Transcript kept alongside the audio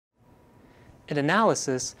in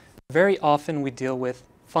analysis, very often we deal with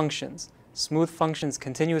functions. Smooth functions,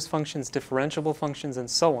 continuous functions, differentiable functions, and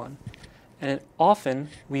so on. And often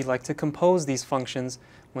we like to compose these functions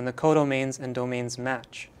when the codomains and domains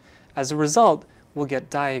match. As a result, we'll get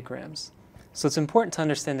diagrams. So it's important to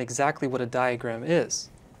understand exactly what a diagram is.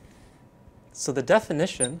 So the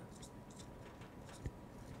definition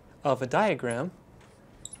of a diagram: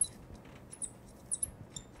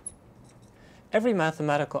 every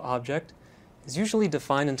mathematical object is usually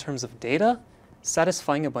defined in terms of data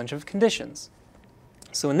satisfying a bunch of conditions.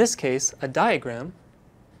 So in this case, a diagram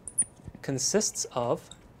consists of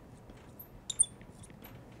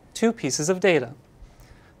two pieces of data.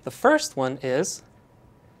 The first one is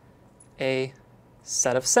a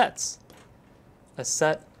set of sets, a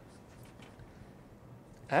set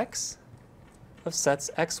X of sets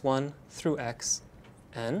x1 through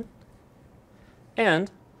xn,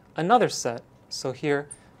 and another set, so here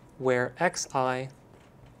where xi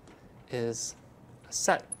is a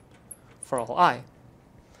set for all I.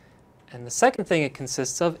 And the second thing it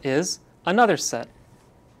consists of is another set.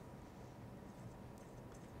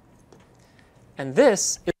 And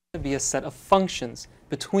this is going to be a set of functions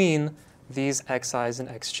between these xi's and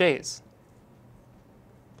xj's.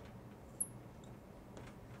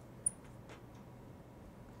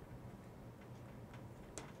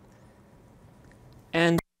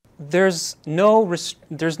 And there's no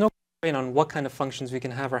constraint on what kind of functions we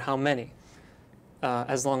can have or how many,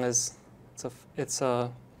 as long as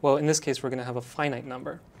well, in this case, we're going to have a finite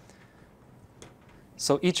number.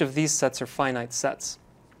 So each of these sets are finite sets.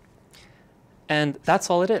 And that's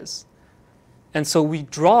all it is. And so we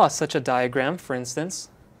draw such a diagram, for instance,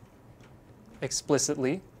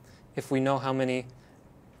 explicitly, if we know how many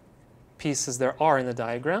pieces there are in the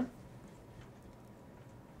diagram.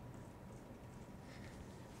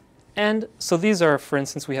 And so these are, for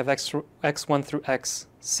instance, we have x1 through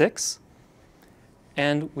x6.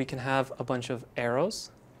 And we can have a bunch of arrows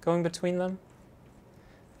going between them.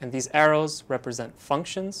 And these arrows represent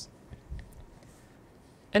functions.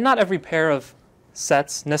 And not every pair of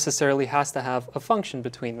sets necessarily has to have a function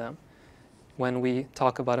between them when we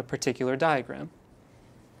talk about a particular diagram.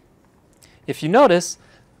 If you notice,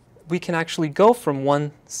 we can actually go from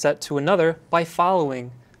one set to another by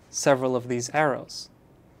following several of these arrows.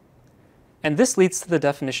 And this leads to the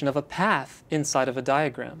definition of a path inside of a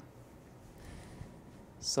diagram.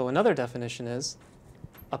 So another definition is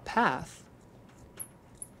a path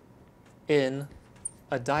in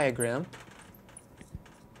a diagram,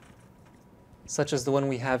 such as the one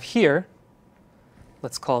we have here.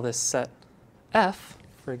 Let's call this set F,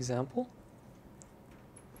 for example.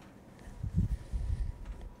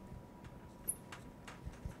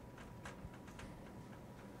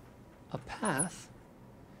 A path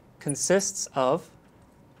consists of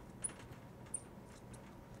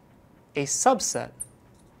a subset.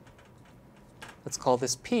 Let's call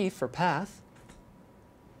this P for path.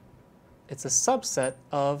 It's a subset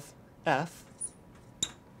of F.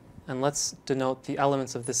 And let's denote the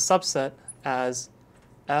elements of this subset as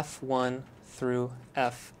F1 through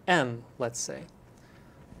Fm, let's say.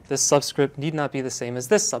 This subscript need not be the same as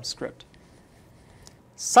this subscript,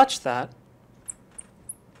 such that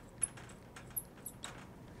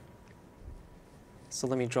so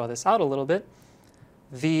let me draw this out a little bit.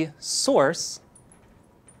 The source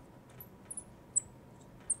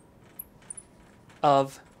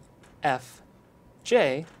of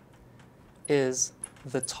Fj is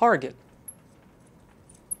the target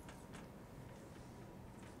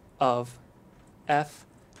of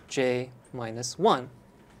Fj minus 1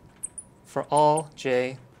 for all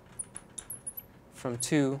j from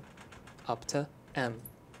 2 up to m.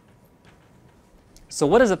 So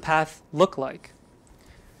what does a path look like?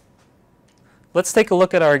 Let's take a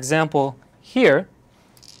look at our example here.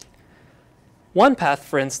 One path,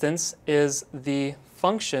 for instance, is the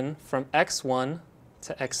function from x1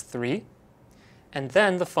 to x3, and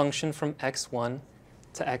then the function from x1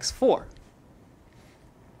 to x4.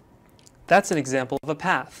 That's an example of a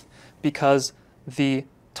path, because the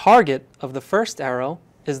target of the first arrow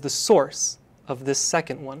is the source of this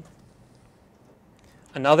second one.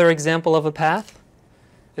 Another example of a path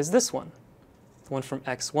is this one, the one from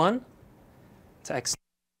x1 to x2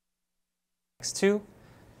 to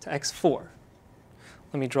x4.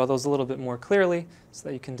 Let me draw those a little bit more clearly so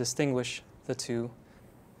that you can distinguish the two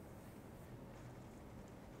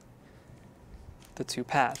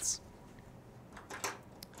paths.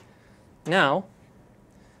 Now,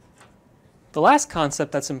 the last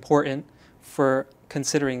concept that's important for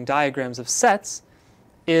considering diagrams of sets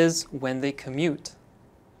is when they commute.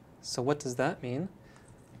 So what does that mean?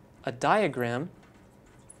 A diagram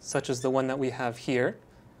such as the one that we have here,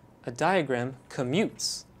 a diagram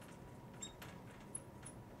commutes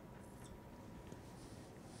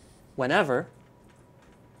whenever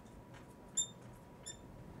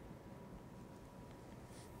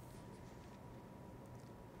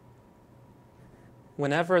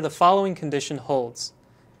the following condition holds.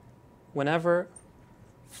 Whenever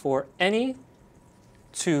for any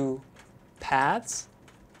two paths,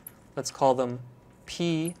 let's call them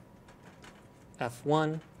P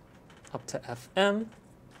F1 up to Fm,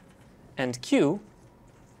 and Q,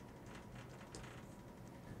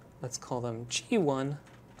 let's call them G1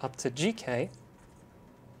 up to Gk,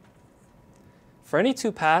 for any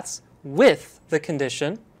two paths with the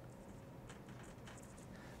condition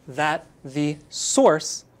that the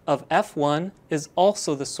source of F1 is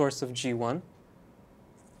also the source of G1,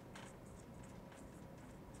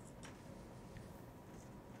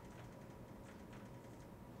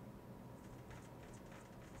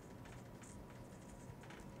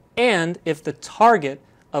 and if the target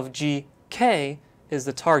of Gk is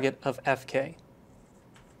the target of Fk.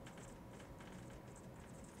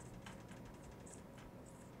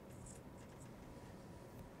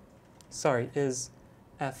 Sorry, is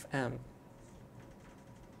Fm.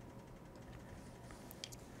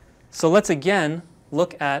 So let's again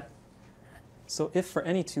look at, so if for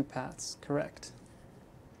any two paths, correct.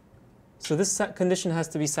 So this condition has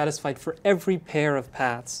to be satisfied for every pair of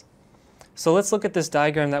paths. So let's look at this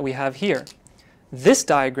diagram that we have here. This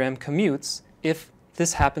diagram commutes if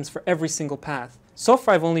this happens for every single path. So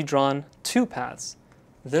far I've only drawn two paths,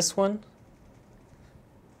 this one,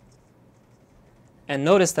 and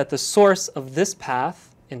notice that the source of this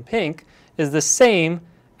path in pink is the same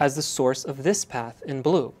as the source of this path in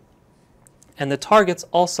blue. And the targets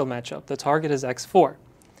also match up. The target is x4.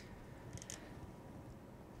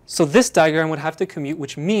 So this diagram would have to commute,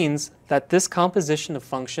 which means that this composition of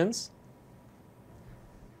functions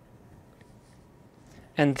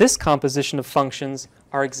and this composition of functions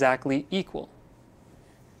are exactly equal.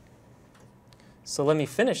 So let me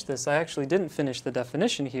finish this. I actually didn't finish the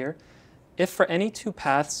definition here. If for any two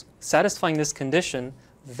paths satisfying this condition,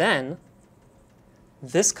 then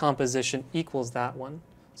this composition equals that one.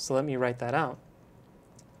 So let me write that out.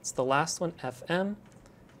 It's the last one, Fm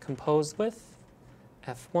composed with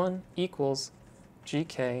F1 equals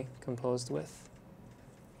Gk composed with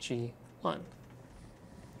G1.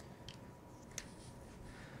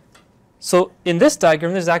 So in this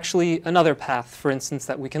diagram, there's actually another path, for instance,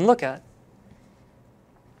 that we can look at.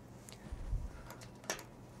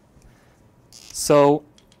 So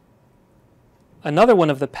another one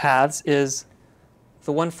of the paths is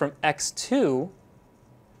the one from x2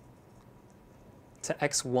 to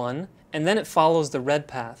x1, and then it follows the red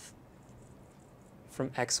path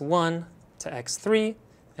from x1 to x3,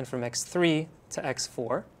 and from x3 to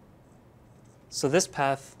x4. So this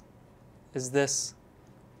path is this,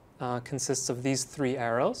 consists of these three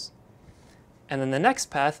arrows. And then the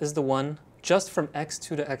next path is the one just from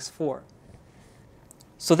x2 to x4.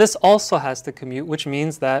 So this also has to commute, which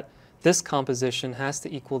means that this composition has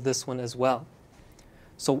to equal this one as well.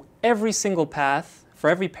 So every single path,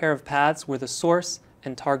 for every pair of paths where the source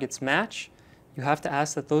and targets match, you have to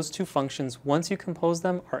ask that those two functions, once you compose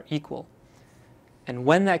them, are equal. And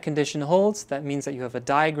when that condition holds, that means that you have a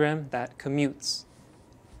diagram that commutes.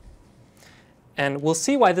 And we'll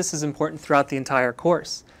see why this is important throughout the entire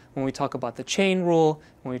course. When we talk about the chain rule,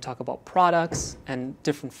 when we talk about products and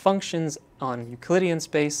different functions on Euclidean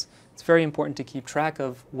space, it's very important to keep track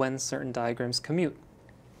of when certain diagrams commute.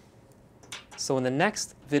 So in the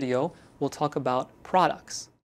next video, we'll talk about products.